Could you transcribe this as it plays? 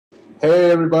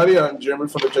Hey everybody, I'm Jeremy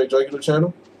from the Jake Jaguar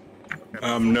channel.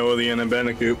 I'm Noah the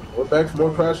bandicoot. We're back for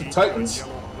more Crash of Titans.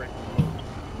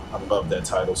 I love that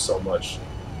title so much.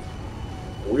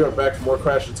 We are back for more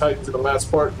Crash of Titans. In the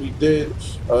last part we did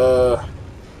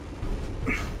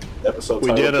episode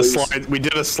title, we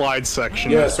did a slide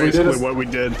section. Yes, that's basically what we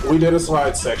did. We did a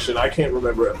slide section. I can't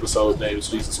remember episode names,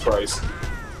 Jesus Christ.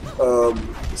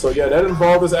 So yeah, that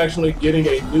involved us actually getting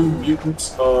a new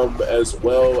mutant, as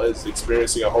well as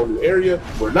experiencing a whole new area.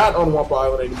 We're not on Wampa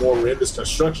Island anymore. We're in this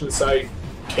construction site,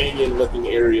 canyon-looking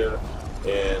area,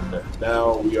 and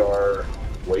now we are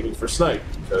waiting for Snipe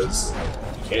because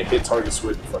you can't hit targets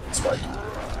with fucking Spike.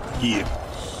 Yeah.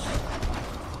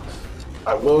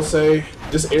 I will say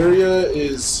this area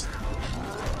is,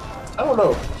 I don't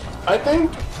know. I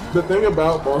think the thing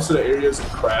about most of the areas in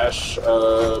Crash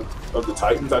of the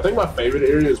Titans, I think my favorite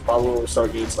area is probably when we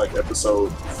start getting to like episode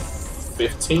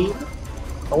 15,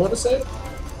 I want to say.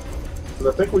 Because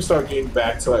I think we start getting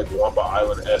back to like Wampa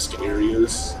Island-esque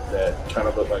areas that kind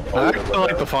of look like... I actually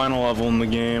like the final level in the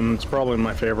game. It's probably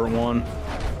my favorite one.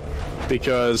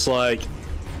 Because, like,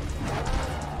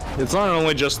 it's not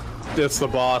only just it's the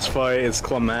boss fight, it's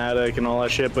climatic and all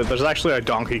that shit, but there's actually a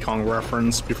Donkey Kong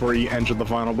reference before you enter the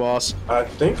final boss. I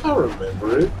think I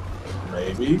remember it.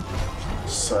 Maybe.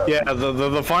 So. Yeah,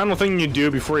 the final thing you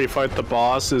do before you fight the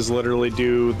boss is literally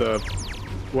do the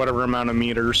whatever amount of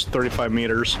meters, 35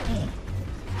 meters.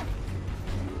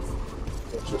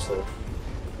 Interesting.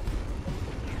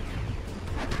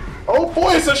 Oh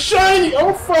boy, it's a shiny!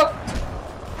 Oh fuck!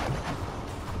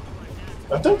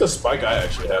 I think the Spike Eye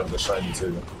actually has the shiny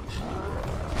too.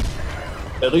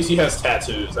 At least he has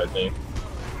tattoos, I think.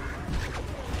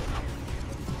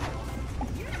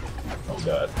 Oh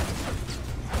god.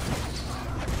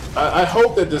 I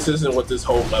hope that this isn't what this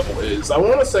whole level is. I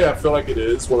want to say I feel like it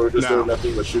is, where we're just doing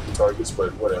nothing but shooting targets,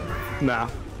 but whatever. Nah,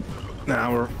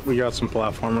 we got some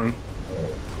platforming.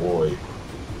 Oh boy,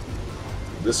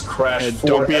 this Crash. Hey,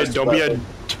 don't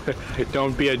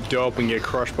be a dope and get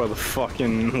crushed by the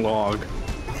fucking log.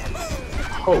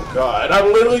 Oh god, I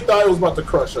literally thought it was about to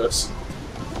crush us.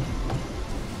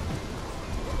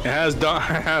 It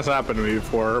has happened to me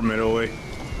before, admittedly.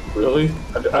 Really?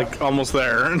 Like almost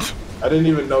there. I didn't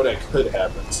even know that could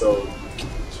happen, so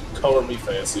color me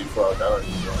fancy, fuck, I don't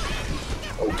even know.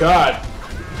 Oh god!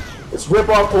 It's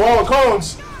rip-off koala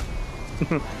cones!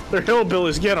 They're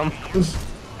hillbillies, get them!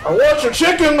 I want your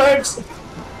chicken legs!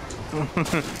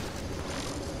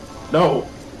 No.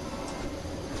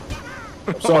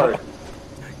 I'm sorry.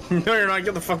 No, you're not.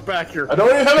 Get the fuck back here. I don't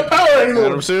even have a power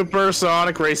anymore! I'm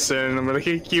supersonic racing. I'm gonna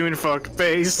kick you in the fucking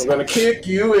face. I'm gonna kick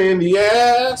you in the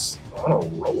ass! On a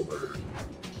roller.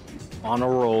 On a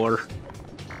roller.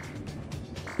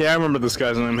 Yeah, I remember this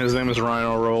guy's name. His name is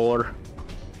Rhino Roller.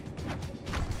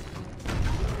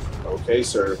 Okay,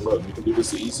 sir. Look, you can do this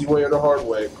the easy way or the hard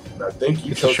way. And I think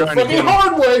you chose the fucking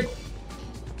hard way!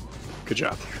 Good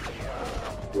job.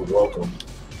 You're welcome.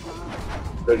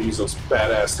 Better use those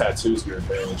badass tattoos to your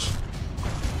advantage.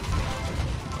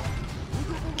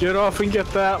 Get off and get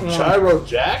that one. Gyro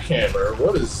Jackhammer?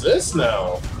 What is this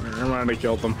now? Never mind, I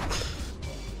killed them.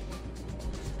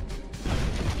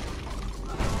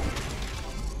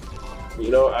 You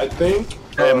know, I think...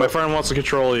 Hey, my friend wants to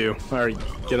control you. Alright,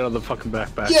 get out of the fucking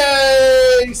backpack.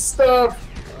 Yay! Stuff!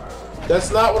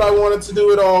 That's not what I wanted to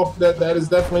do at all. That is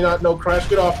definitely not... No, Crash,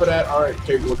 get off of that. Alright,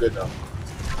 okay, we're good now.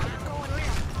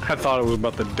 I thought it was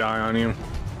about to die on you.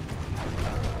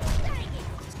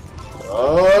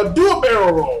 Do a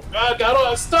barrel roll! God,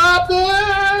 gotta stop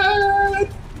it!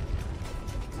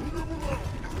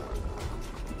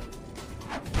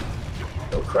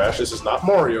 No, Crash, this is not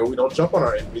Mario. We don't jump on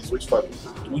our enemies. We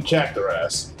jack their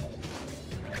ass.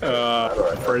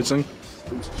 Phrasing?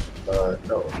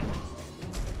 No.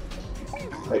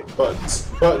 Hey, buttons.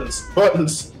 Buttons.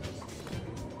 Buttons!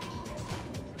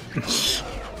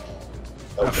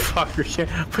 Okay. Oh, fuck,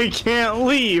 we can't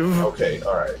leave! Okay,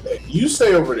 alright. Hey, you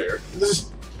stay over there. This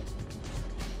is...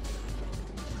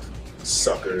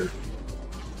 Sucker.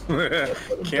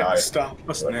 Can't stop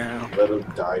us now. Let him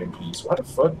die in peace. Why the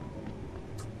fuck?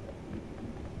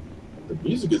 The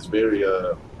music is very,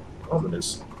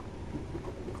 ominous.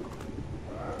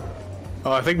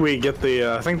 Oh, I think we get the,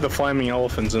 I think the flaming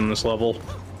elephant's in this level.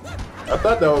 I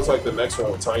thought that was like the next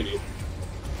one with Tiny.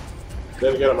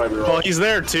 Then again, I might be wrong. Well, he's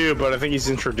there too, but I think he's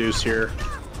introduced here.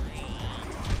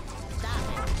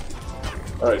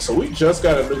 Alright, so we just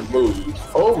got a new move.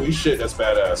 Holy shit, that's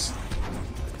badass.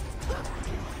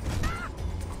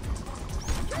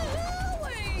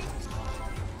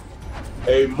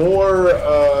 A more,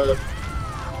 I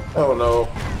don't know.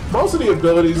 Most of the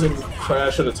abilities in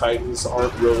Crash of the Titans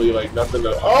aren't really like nothing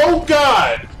to. Oh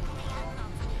God!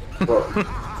 Bro,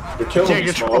 you're killing me,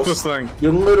 control this Smalls. thing.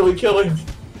 You're literally killing me.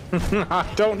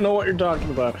 I don't know what you're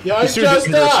talking about. Yeah, I It's too just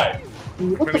dangerous. died.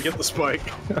 I'm gonna get the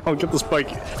spike. I'll get the spike.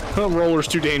 The roller's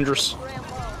too dangerous.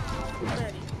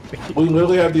 We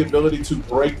literally have the ability to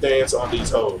break dance on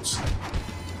these hoes.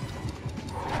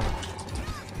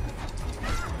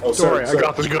 Oh, Sorry, sir. I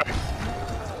got this guy.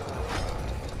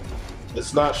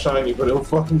 It's not shiny, but it'll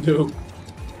fucking do.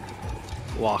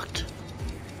 Locked.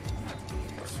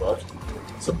 Fuck.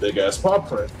 It's a big ass paw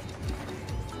print.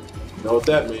 You know what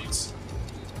that means?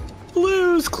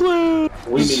 Blue's Clues!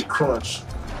 We need crunch.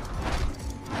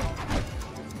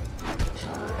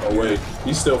 Oh wait,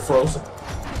 he's still frozen.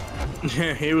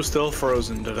 Yeah, he was still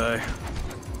frozen today.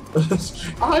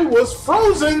 I was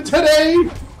frozen today!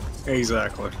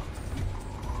 Exactly.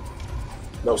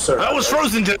 No, sir. I was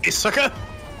frozen today, sucker!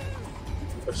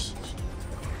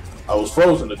 I was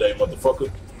frozen today,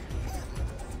 motherfucker.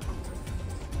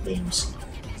 Memes.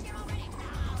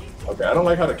 Okay, I don't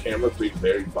like how the camera's being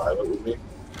very violent with me.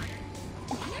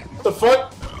 What the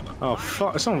fuck? Oh,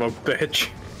 fuck, son of a bitch.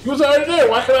 He was already there.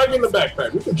 Why can't I get in the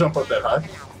backpack? We can jump up that high.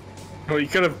 Well, you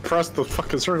could have pressed the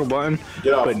fucking circle button.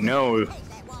 Get off. But no.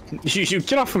 You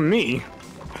get off of me.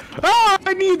 Ah,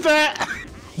 I need that!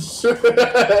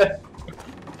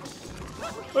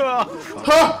 Ah.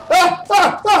 Ha! Ah!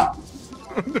 Ah! Ah!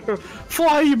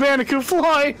 Fly, you bandicoot,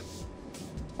 fly!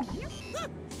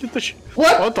 Get the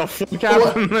What the fuck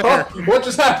happened there? Huh? What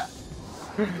just happened?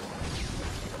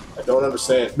 I don't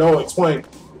understand. No, explain.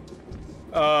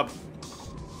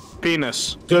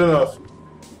 Penis. Good enough.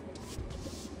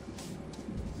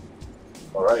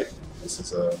 Alright. This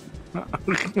is,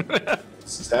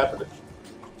 this is happening.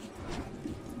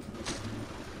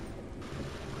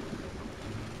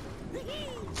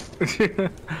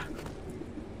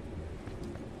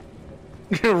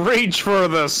 Reach for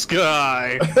the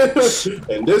sky.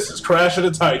 And this is Crash of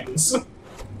the Titans.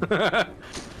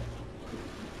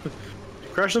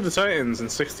 Crash of the Titans in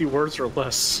 60 words or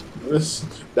less.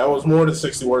 That was more than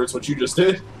 60 words, what you just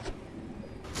did.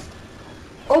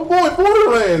 Oh boy,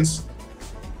 Borderlands!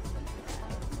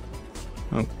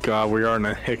 Oh god, we are in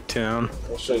a hick town.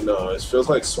 Actually, no, it feels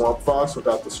like Swamp Fox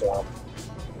without the swamp.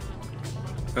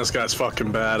 This guy's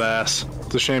fucking badass.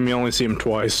 It's a shame you only see him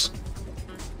twice.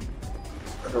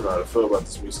 I don't know how to feel about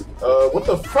this music. What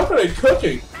the fuck are they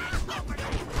cooking?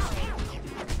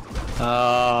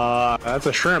 That's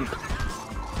a shrimp.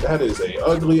 That is a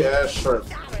ugly ass shrimp.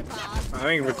 I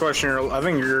think the question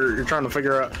you're trying to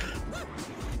figure out.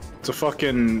 It's a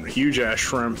fucking huge ass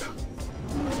shrimp.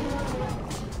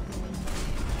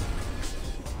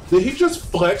 Did he just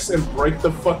flex and break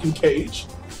the fucking cage?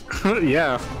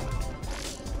 Yeah.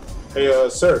 Hey,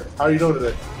 sir, how are you doing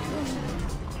today?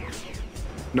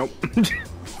 Nope.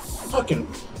 Fucking.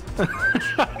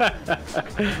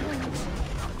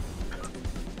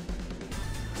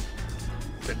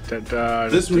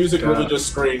 This music really just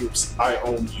screams, I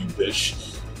own you,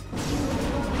 bitch.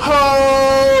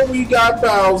 Oh, we got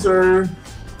Bowser.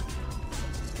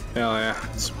 Hell yeah.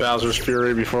 It's Bowser's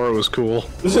Fury before it was cool.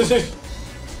 Jesus.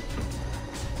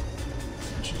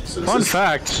 Fun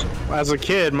fact, as a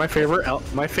kid, my favorite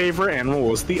animal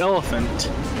was the elephant.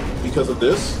 Because of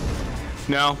this?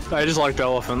 No, I just liked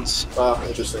elephants.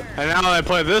 Interesting. And now that I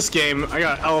play this game, I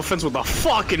got elephants with a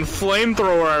fucking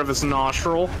flamethrower out of its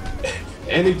nostril.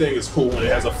 Anything is cool when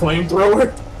it has a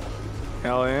flamethrower.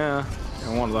 Hell yeah.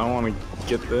 I want to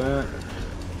get that.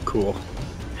 Cool.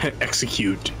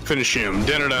 Execute. Finish him.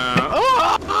 Da-da-da.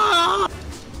 Ah!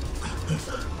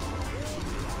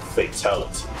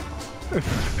 Fatality.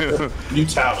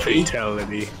 Mutality.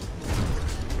 Fatality.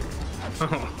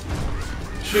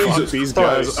 Jesus Fuck these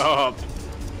Christ. guys up.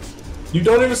 You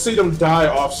don't even see them die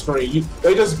off screen.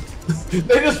 They just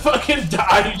fucking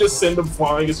die. You just send them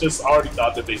flying. It's just already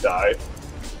thought that they died.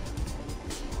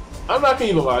 I'm not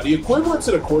gonna even lie. The equivalent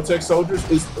to the Cortex soldiers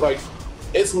is like,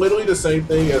 it's literally the same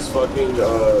thing as fucking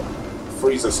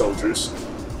Frieza soldiers.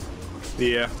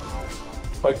 Yeah.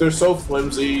 Like, they're so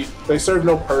flimsy. They serve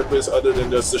no purpose other than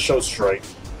just to show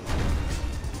strength.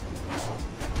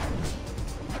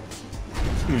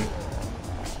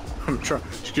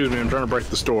 Excuse me, I'm trying to break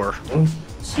the store.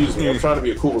 Excuse me, I'm trying to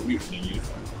be a cooler mutant than you.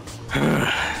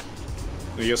 I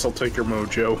guess I'll take your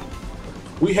mojo.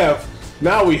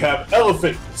 Now we have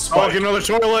elephant spike. Oh, another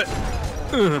toilet!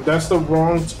 That's the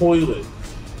wrong toilet.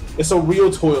 It's a real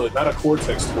toilet, not a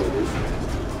Cortex toilet.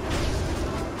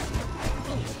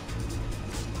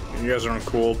 You guys aren't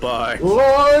cool, bye.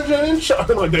 Large and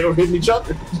shocking, like they were hitting each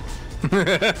other.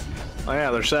 Oh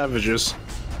yeah, they're savages.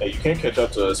 Hey, you can't catch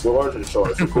up to us. We're larger and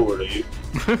short. We're cooler than you.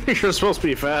 You're supposed to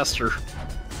be faster.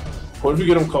 What if you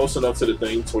get them close enough to the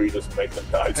things where you just make them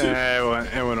die too?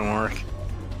 It wouldn't work.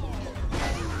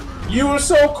 You were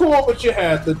so cool, but you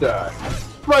had to die.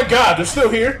 My God, they're still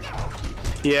here.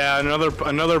 Yeah,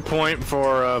 another point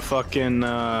for fucking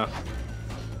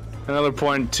another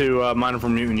point to mine for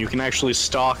mutant. You can actually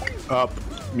stock up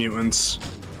mutants.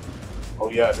 Oh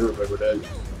yeah, I do remember that.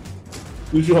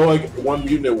 Did you hold like one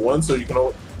mutant at once, so you can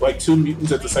hold like two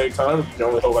mutants at the same time? Or you can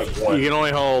only hold like one. You can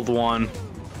only hold one.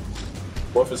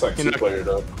 What if it's like two-player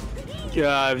though?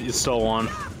 Yeah, it's still one.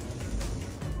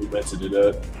 We meant to do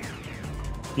that.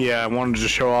 Yeah, I wanted to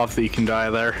show off that you can die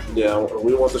there. Yeah,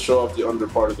 we want to show off the under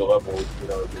part of the level, you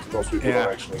know, because most people don't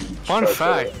actually... Fun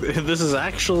fact, this is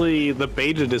actually the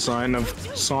beta design of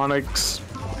Sonic's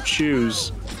shoes.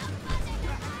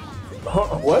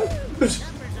 What?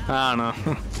 I don't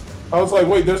know. I was like,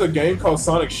 wait, there's a game called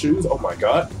Sonic Shoes? Oh my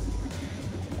God.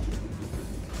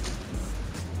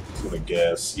 I'm gonna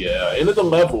guess, yeah. End of the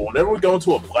level. Whenever we go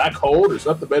into a black hole, there's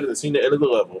nothing better than seeing the end of the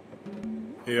level.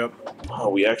 Yep. Oh,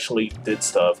 we actually did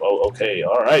stuff. Oh, okay.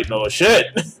 Alright, no shit.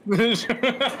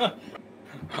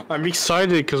 I'm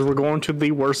excited because we're going to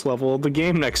the worst level of the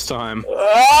game next time.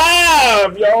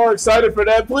 If y'all are excited for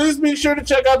that, please be sure to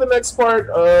check out the next part.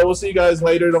 We'll see you guys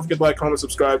later. Don't forget to like, comment,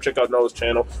 subscribe. Check out Noah's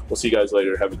channel. We'll see you guys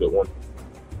later. Have a good one.